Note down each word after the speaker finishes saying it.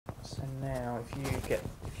now, if you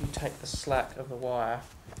take the slack of the wire,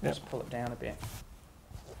 Yep. just pull it down a bit.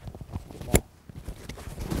 A bit more.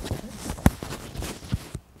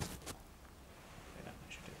 Yeah, that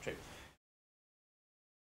should do the trick.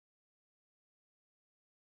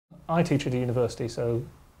 I teach at a university, so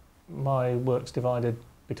my work's divided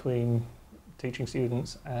between teaching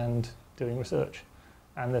students and doing research.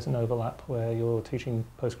 And there's an overlap where you're teaching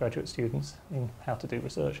postgraduate students in how to do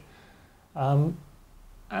research. And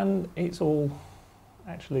it's all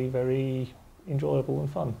actually very enjoyable and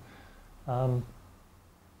fun.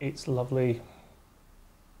 It's lovely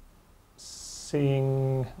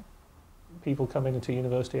seeing people come into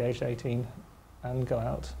university aged 18 and go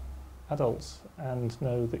out adults and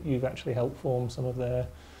know that you've actually helped form some of the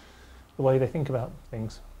way they think about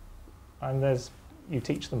things. And you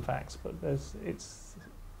teach them facts, but it's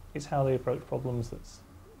how they approach problems that's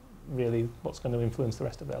really what's going to influence the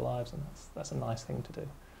rest of their lives, and that's a nice thing to do.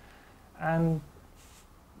 And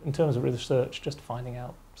in terms of research, just finding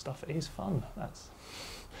out stuff is fun.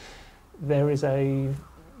 There is a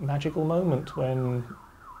magical moment when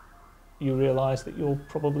you realise that you're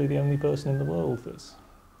probably the only person in the world that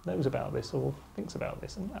knows about this or thinks about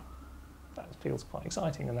this, and that feels quite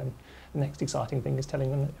exciting. And then the next exciting thing is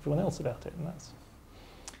telling everyone else about it, and that's.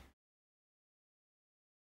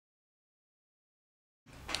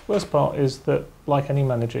 Worst part is that, like any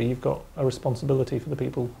manager, you've got a responsibility for the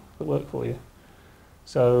people that work for you.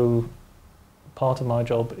 So part of my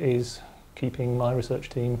job is keeping my research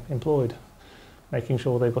team employed, making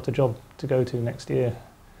sure they've got a job to go to next year.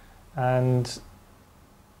 And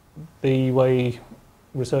the way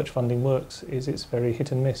research funding works is it's very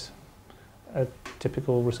hit and miss. A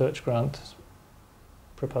typical research grant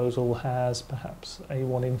proposal has perhaps a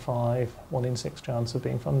 1 in 5, 1 in 6 chance of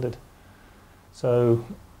being funded. So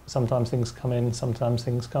sometimes things come in, sometimes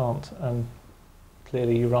things can't, and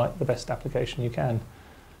clearly you write the best application you can,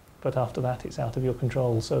 but after that it's out of your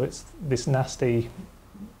control. So it's this nasty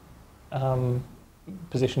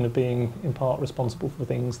position of being in part responsible for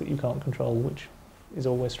things that you can't control, which is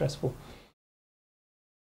always stressful.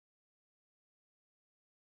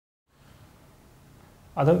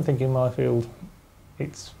 I don't think in my field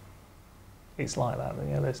it's like that.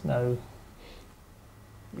 You know, there's no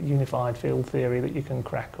unified field theory that you can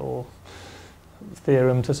crack or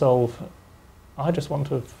theorem to solve. I just want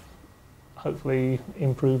to hopefully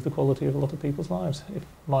improve the quality of a lot of people's lives. If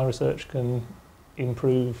my research can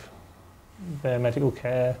improve their medical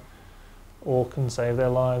care or can save their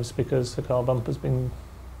lives because the car bumper's been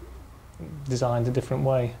designed a different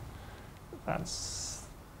way, that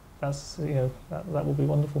will be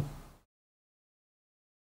wonderful.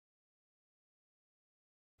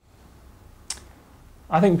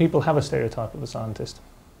 I think people have a stereotype of a scientist.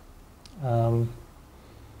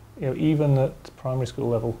 Even at primary school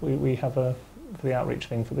level, we have for the outreach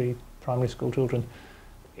thing for the primary school children,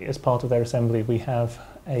 as part of their assembly, we have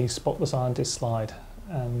a Spot the Scientist slide,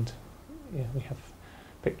 and we have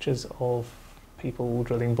pictures of people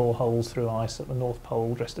drilling boreholes through ice at the North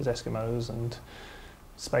Pole dressed as Eskimos, and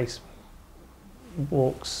space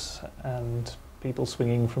walks, and people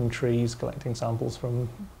swinging from trees collecting samples from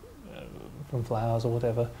flowers or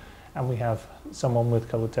whatever, and we have someone with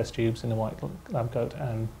coloured test tubes in a white lab coat,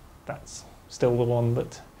 and that's still the one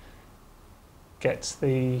that gets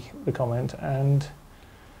the comment. And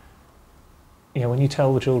when you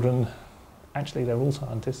tell the children actually they're all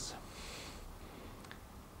scientists,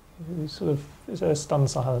 there's a stunned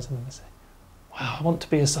silence, and then they say, wow, I want to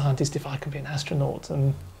be a scientist if I can be an astronaut.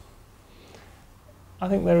 And I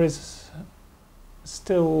think there is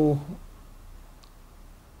still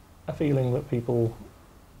a feeling that people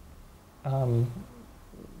lock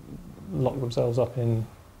themselves up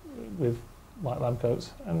with white lab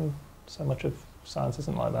coats, and so much of science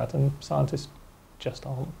isn't like that, and scientists just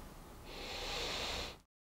aren't.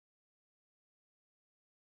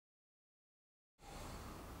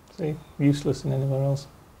 See, useless in anywhere else.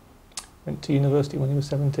 Went to university when he was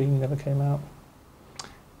 17, never came out.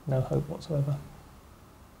 No hope whatsoever.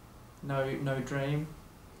 No dream?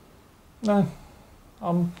 No,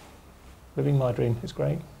 I'm living my dream. It's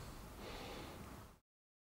great.